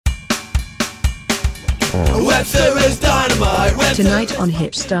Webster is dynamite. Webster. Tonight on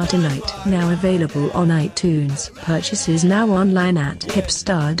Hipstar Tonight, now available on iTunes. Purchases now online at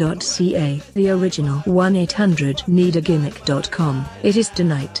hipstar.ca. The original 1-800-NEED-A-GIMMICK.com. It is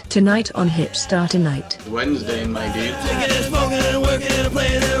tonight on Hipstar Tonight. Wednesday, my dude. Drinking and smoking and working and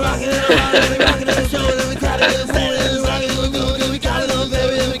playing and rocking and rocking and showing and we crowded and standing and rocking and moving and we got it on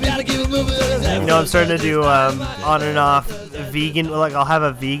baby and we gotta keep it moving. You know, I'm starting to do on and off vegan. Like, I'll have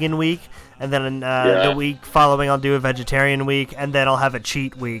a vegan week, and then the week following I'll do a vegetarian week, and then I'll have a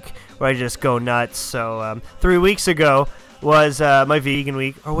cheat week where I just go nuts. So 3 weeks ago was my vegan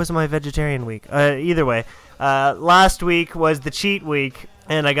week, or was it my vegetarian week? Either way, last week was the cheat week,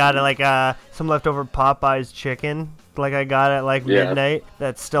 and I got some leftover Popeyes chicken. Like, I got at midnight.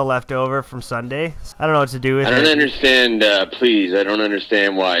 That's still left over from Sunday. I don't know what to do with it. I don't understand, please, I don't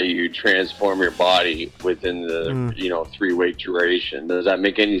understand why you transform your body within the, 3-week duration. Does that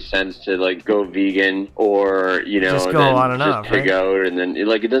make any sense to, go vegan or, just go on and off, pig out and then,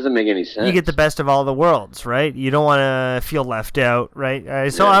 it doesn't make any sense. You get the best of all the worlds, right? You don't want to feel left out, right?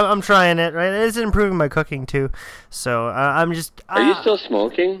 I'm trying it, right? It's improving my cooking, too. So, I'm just... Are you still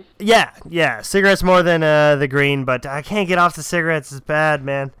smoking? Yeah. Cigarettes more than the green, but I can't get off the cigarettes. It's bad,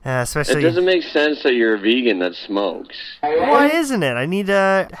 man. Especially... It doesn't make sense that you're a vegan that smokes. Why isn't it? I need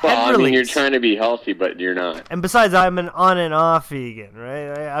a head release. You're trying to be healthy, but you're not. And besides, I'm an on and off vegan,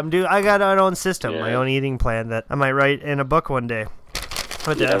 right? I got my own system, my own eating plan that I might write in a book one day.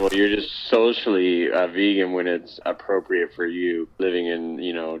 But, well, you're just socially vegan when it's appropriate for you, living in,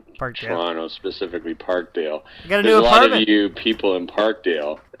 Toronto, specifically Parkdale. You got a There's new apartment. A lot of you people in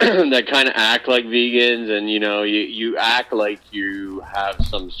Parkdale that kind of act like vegans, and, you act like you have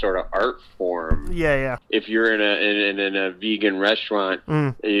some sort of art form. Yeah. If you're in a vegan restaurant,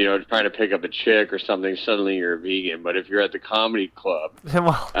 trying to pick up a chick or something, suddenly you're a vegan. But if you're at the comedy club,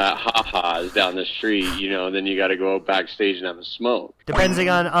 Ha-Ha's down the street, then you got to go backstage and have a smoke. Depending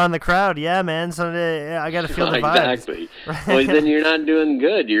on the crowd, yeah, man. So I got to feel the vibes. Exactly. Well, then you're not doing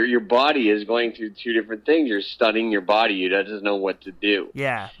good. Your body is going through two different things. You're stunning your body. You doesn't know what to do.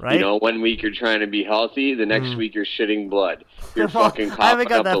 Yeah, right. 1 week you're trying to be healthy. The next week you're shitting blood. You're fucking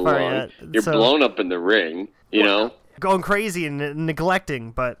coughing up the lung. You're blown up in the ring. Going crazy and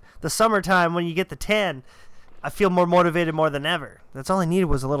neglecting. But the summertime, when you get the tan, I feel more motivated more than ever. That's all I needed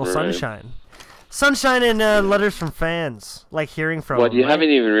was a little sunshine. Sunshine and letters from fans, like hearing from them. Well, you haven't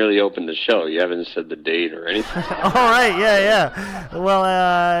even really opened the show. You haven't said the date or anything. All right, yeah.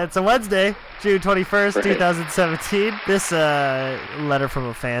 Well, it's a Wednesday, June 21st, 2017. This letter from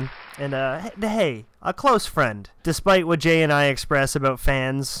a fan. And, hey, a close friend. Despite what Jay and I express about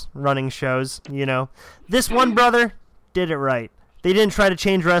fans running shows, this one brother did it right. They didn't try to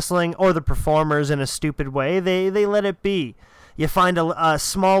change wrestling or the performers in a stupid way. They let it be. You find a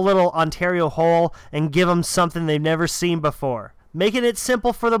small little Ontario hole and give them something they've never seen before. Making it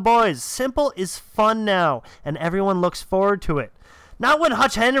simple for the boys. Simple is fun now, and everyone looks forward to it. Not when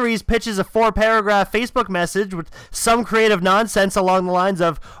Hutch Henry's pitches a 4-paragraph Facebook message with some creative nonsense along the lines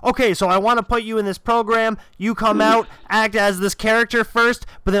of, okay, so I want to put you in this program, you come out, act as this character first,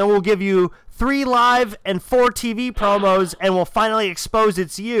 but then we'll give you 3 live and 4 TV promos, and we'll finally expose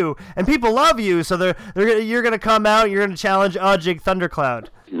it's you. And people love you, so you're gonna come out, you're gonna challenge Jig Thundercloud.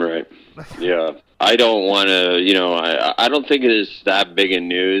 Right. Yeah. I don't want to, I don't think it is that big in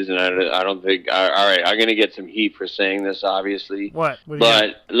news, and I don't think, all right, I'm going to get some heat for saying this, obviously. What?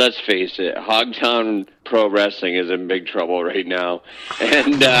 But let's face it, Hogtown Pro Wrestling is in big trouble right now,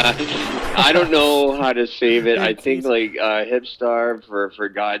 and I don't know how to save it. I think, Hipstar, for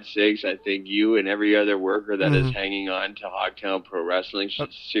God's sakes, I think you and every other worker that is hanging on to Hogtown Pro Wrestling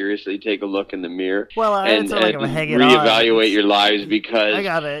should seriously take a look in the mirror and reevaluate your lives, because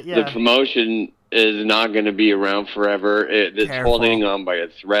the promotion is not going to be around forever. It's holding on by a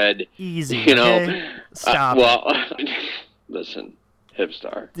thread. Easy, Stop. Listen,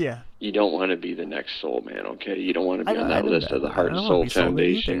 Hipstar. Yeah. You don't want to be the next Soul Man, okay? You don't want to be on that list of the Heart and Soul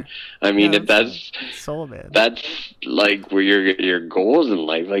Foundation. I mean, if that's Soul Man. That's where your goals in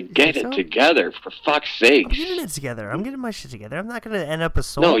life. Get it together, for fuck's sake. I'm getting it together. I'm getting my shit together. I'm not going to end up a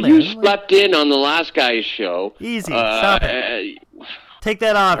Soul Man. No, you slept in on the last guy's show. Easy. Stop it. Take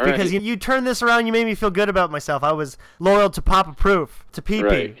that off, because you turned this around. You made me feel good about myself. I was loyal to Papa Proof, to PP.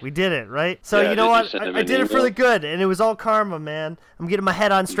 Right. We did it, right? So you know what? I did it for the good, and it was all karma, man. I'm getting my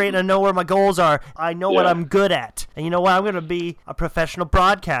head on straight, and I know where my goals are. I know what I'm good at. And you know what? I'm going to be a professional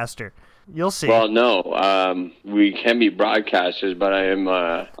broadcaster. You'll see. Well, no, we can be broadcasters, but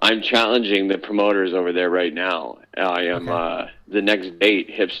I'm challenging the promoters over there right now. I am the next date.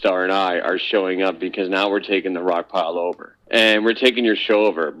 Hipstar and I are showing up because now we're taking the rock pile over, and we're taking your show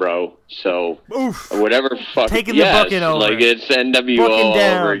over, bro. So whatever, taking the bucket over, like it's NWO all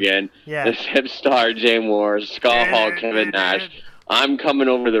over again. Yeah, it's Hipstar, Jay Moore, Scott Hall, Kevin Nash. I'm coming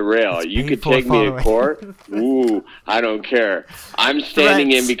over the rail. You could take me to court. Ooh, I don't care. I'm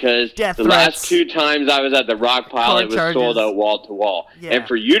standing in because the last 2 times I was at the rock pile, it was sold out wall to wall. And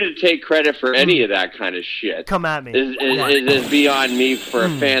for you to take credit for any of that kind of shit, come at me, is beyond me for a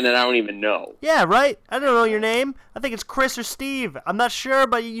fan that I don't even know. Yeah, right. I don't know your name. I think it's Chris or Steve. I'm not sure,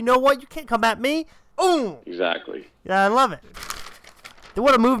 but you know what? You can't come at me. Ooh. Exactly. Yeah, I love it.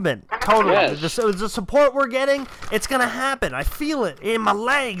 What a movement. Totally. Yes. The support we're getting, it's going to happen. I feel it in my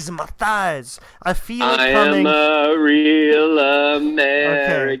legs and my thighs. I feel it coming. I am a real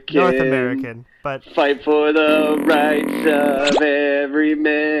American. Okay, North American. But fight for the rights of every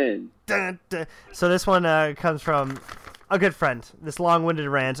man. Dun, dun. So this one comes from a good friend. This long-winded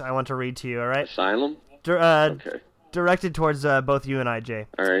rant I want to read to you, all right? Asylum? Okay. Directed towards both you and I, Jay.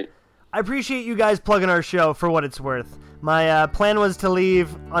 All right. I appreciate you guys plugging our show for what it's worth. My plan was to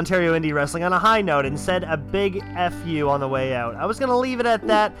leave Ontario Indie Wrestling on a high note and said a big F you on the way out. I was going to leave it at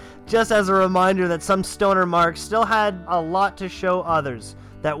that, just as a reminder that some stoner marks still had a lot to show others.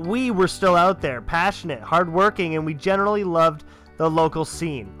 That we were still out there, passionate, hardworking, and we generally loved the local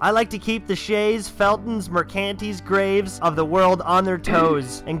scene. I like to keep the Shays, Feltons, Mercantis, Graves of the world on their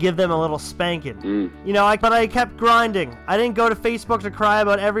toes and give them a little spanking. You know, but I kept grinding. I didn't go to Facebook to cry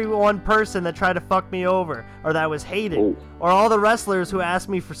about every one person that tried to fuck me over or that was hated. Or all the wrestlers who asked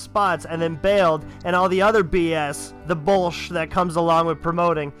me for spots and then bailed, and all the other BS, the bullshit that comes along with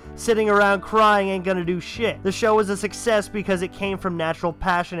promoting. Sitting around crying ain't gonna do shit. The show was a success because it came from natural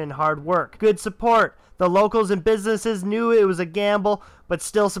passion and hard work. Good support. The locals and businesses knew it was a gamble, but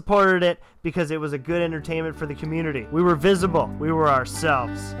still supported it because it was a good entertainment for the community. We were visible. We were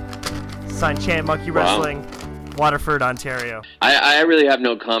ourselves. Signed Chant Monkey Wrestling, Waterford, Ontario. I really have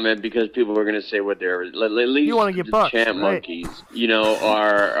no comment because people are going to say what they're... At least you want to get bucked, Chant Monkeys, you know,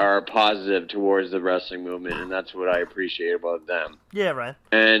 are positive towards the wrestling movement, and that's what I appreciate about them. Yeah, right.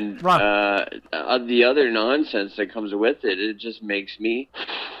 And the other nonsense that comes with it, it just makes me...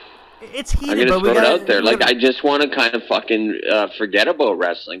 It's heated, I'm going to throw it out there. Like, I just want to kind of fucking forget about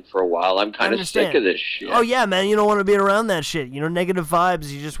wrestling for a while. I'm kind of sick of this shit. Oh, yeah, man. You don't want to be around that shit. You know, negative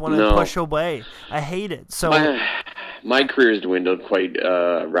vibes. You just want to push away. I hate it. So my career has dwindled quite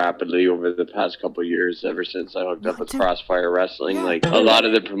rapidly over the past couple of years, ever since I hooked up with Crossfire Wrestling. Yeah. Like, a lot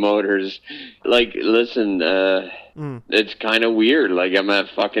of the promoters, like, listen, it's kind of weird. Like, I'm at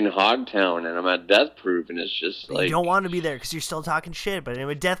fucking Hogtown and I'm at Death Proof, and it's just like... You don't want to be there because you're still talking shit, but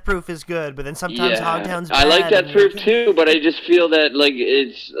anyway, Death Proof is good, but then sometimes Hogtown's bad. I like Death Proof too, but I just feel that, like,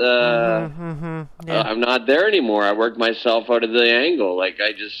 it's... I'm not there anymore. I worked myself out of the angle. Like,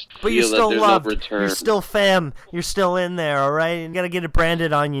 I just feel that there's no return. You're still fam. You're still in there, all right? You got to get it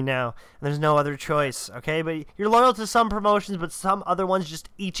branded on you now. There's no other choice, okay? But you're loyal to some promotions, but some other ones just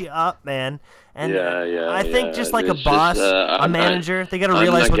eat you up, man. And I think just like a boss, a manager, they got to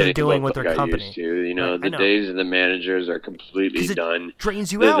realize what they're doing with their company. Used to. You know, the days of the managers are completely done. It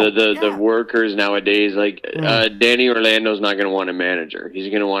drains you out. The workers nowadays, like Danny Orlando's not going to want a manager. He's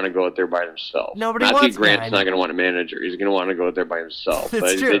going to want to go out there by himself. Matthew Grant's not going to want a manager. He's going to want to go out there by himself.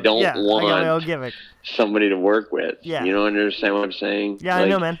 But they don't want somebody to work with. Yeah. You don't understand what I'm saying? Yeah, I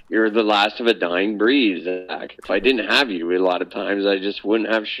know, man. You're the last of a dying breed, Zach. If I didn't have you, a lot of times I just wouldn't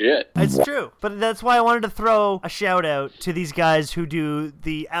have shit. It's true. But that's why I wanted to throw a shout out to these guys who do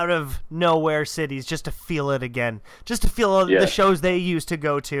the out of nowhere cities just to feel it again. Just to feel the shows they used to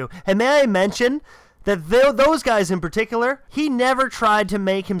go to. And may I mention that those guys in particular, he never tried to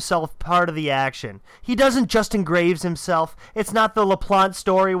make himself part of the action. He doesn't Justin Graves himself. It's not the LaPlante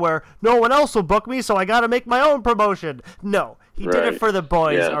story where no one else will book me, so I got to make my own promotion. No. He did it for the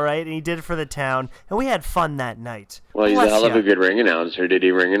boys, all right? And he did it for the town. And we had fun that night. Well, he's a hell of a good ring announcer. Did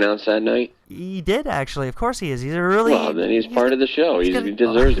he ring announce that night? He did, actually. Of course he is. He's a really... Well, then he's part of the show. He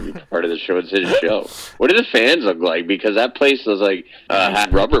deserves to be part of the show. It's his show. What do the fans look like? Because that place was like,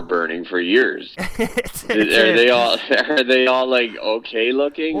 had rubber burning for years. Are they all like okay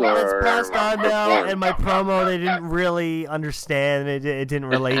looking? Well, it's passed on now, and my promo, they didn't really understand. It didn't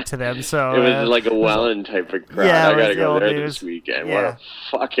relate to them, so... It was like a Welland type of crowd. I gotta go there this weekend. What a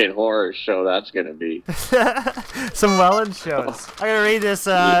fucking horror show that's gonna be. Some Welland shows. I'm gonna read this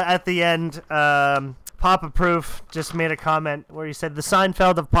at the end. Papa Proof just made a comment where he said, the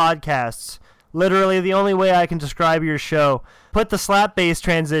Seinfeld of podcasts. Literally, the only way I can describe your show. Put the slap bass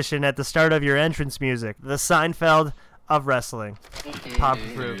transition at the start of your entrance music. The Seinfeld of wrestling. Pop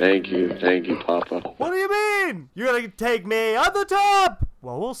through. Thank you, Papa. What do you mean? You're gonna take me on the top?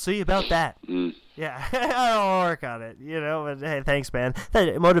 Well, we'll see about that. Yeah, I'll work on it, but hey, thanks, man. That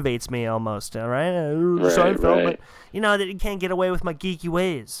motivates me almost, all right? Seinfeld, but, that you can't get away with my geeky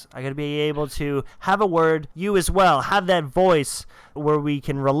ways. I gotta be able to have a word, you as well, have that voice where we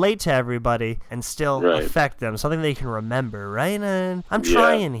can relate to everybody and still affect them, something they can remember, right? And I'm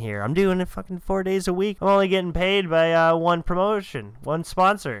trying here. I'm doing it fucking 4 days a week. I'm only getting paid by one promotion, one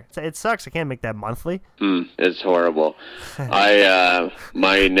sponsor. It sucks. I can't make that monthly. It's horrible.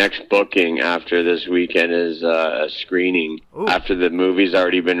 My next booking after this weekend is a screening after the movie's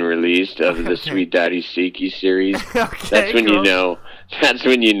already been released of the Sweet Daddy Siki series. That's when you know. That's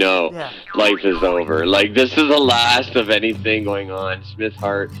when you know life is over. Like, this is the last of anything going on. Smith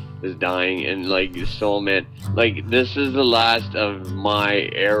Hart is dying, and Soulman. This is the last of my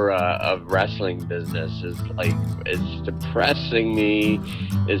era of wrestling business. It's depressing me.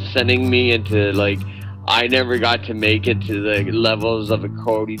 It's sending me into I never got to make it to the levels of a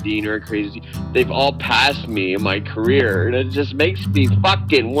Cody Dean or a Crazy. They've all passed me in my career, and it just makes me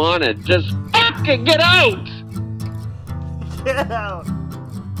fucking wanna just fucking get out. Get out.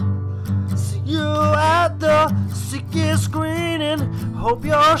 See you at the sickest screening. Hope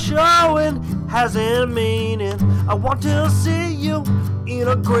your showing has a meaning. I want to see you in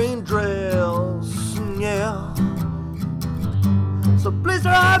a green dress, yeah. So please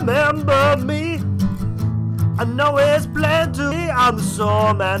remember me. I know it's planned to be. I'm the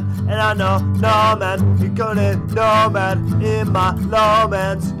soul man, and I know no man. You're gonna no man in my low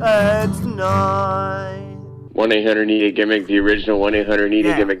man's head tonight. 1-800-NEED-A-GIMMICK, the original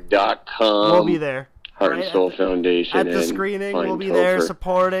 1-800-NEED-A-GIMMICK.com. We'll be there. Heart and Soul Foundation. At the screening, we'll be there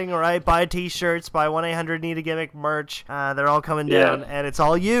supporting, all right? Buy t-shirts, buy 1-800-NEED-A-GIMMICK merch. They're all coming down, and it's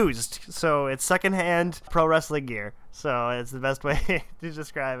all used. So it's secondhand pro wrestling gear. So it's the best way to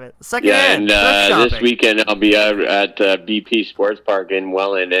describe it. Secondhand. And this weekend I'll be out at BP Sports Park in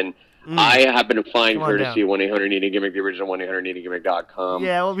Welland, and I happen to find courtesy 1-800-NEED-A-GIMMICK, the original 1-800-NEED-A-GIMMICK.com.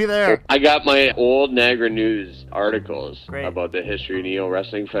 Yeah, we'll be there. I got my old Niagara News articles about the history of Neo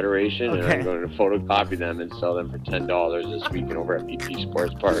Wrestling Federation, and I'm going to photocopy them and sell them for $10 this weekend over at BP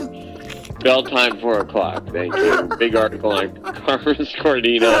Sports Park. Bell time 4:00. Thank you. Big article on Carmen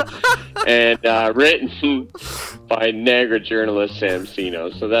Scordino, and written by Niagara journalist Sam Sino.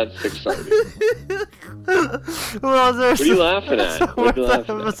 So that's exciting. Well, what are you laughing at? What are you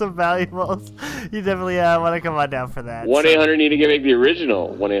laughing at? Some valuables. You definitely want to come on down for that. 1-800-NEED-A-GIMMICK, the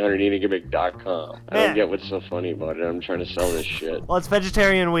original 1-800-NEED-A-GIMMICK.com. I don't get what's so funny about it. I'm trying to sell this shit. Well, it's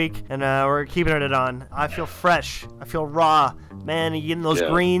Vegetarian Week, and we're keeping it on. I feel fresh. I feel raw. Man, you're getting those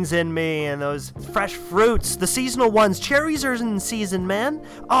greens in me and those fresh fruits, the seasonal ones. Cherries are in season, man.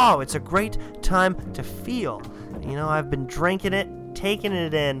 Oh, it's a great time to feel. I've been drinking it, taking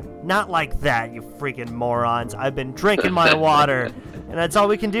it in. Not like that, you freaking morons. I've been drinking my water. And that's all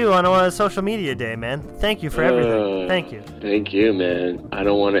we can do on a social media day, man. Thank you for everything. Thank you. Thank you, man. I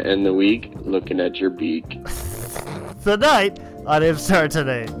don't want to end the week looking at your beak. Tonight on Hipstar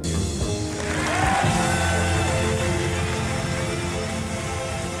Today.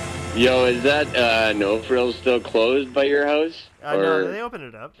 Yo, is that No Frills still closed by your house? No, they opened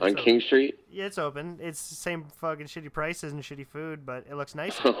it up. On King Street? Yeah, it's open. It's the same fucking shitty prices and shitty food, but it looks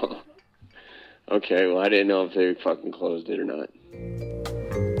nice. Okay, well, I didn't know if they fucking closed it or not.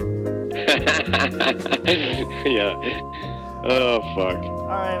 Yeah. Oh, fuck. All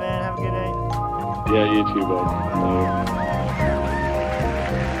right, man. Have a good night. Yeah, you too, bud.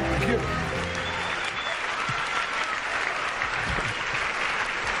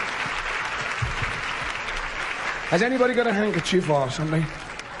 Has anybody got a handkerchief or something?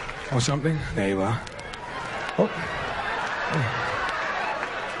 There you are. Oh,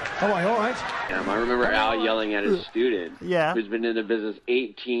 all right. I remember Al yelling at his student, who's been in the business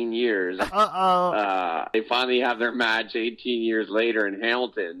 18 years. They finally have their match 18 years later in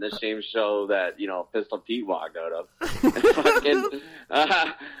Hamilton, the same show that, Pistol Pete walked out of.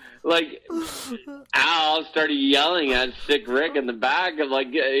 Al started yelling at Sick Rick in the back of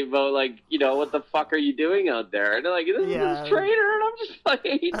what the fuck are you doing out there? And they're like, this is his trainer, and I'm just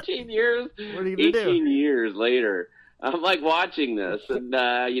 18 years. What are you gonna do? 18 years later, I'm watching this, and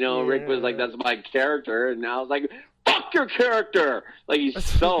Rick was like, that's my character, and Al's like, fuck your character! He's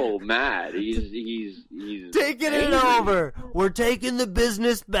so mad. He's taking it over. We're taking the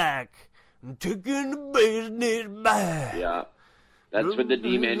business back. I'm taking the business back. Yeah. That's what the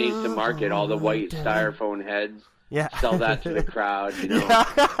D-Man needs to market, all the white styrofoam heads Yeah. Sell that to the crowd, you know.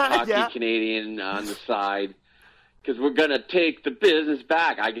 Hockey Yeah. Canadian on the side. Because we're going to take the business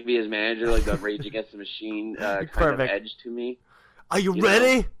back. I could be his manager, like the Rage Against the Machine kind of Perfect. edge to me. Are you You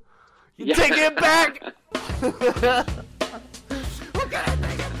ready? know. You Yeah. take it back.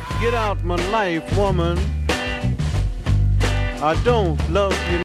 Get out my life, woman. I don't love you.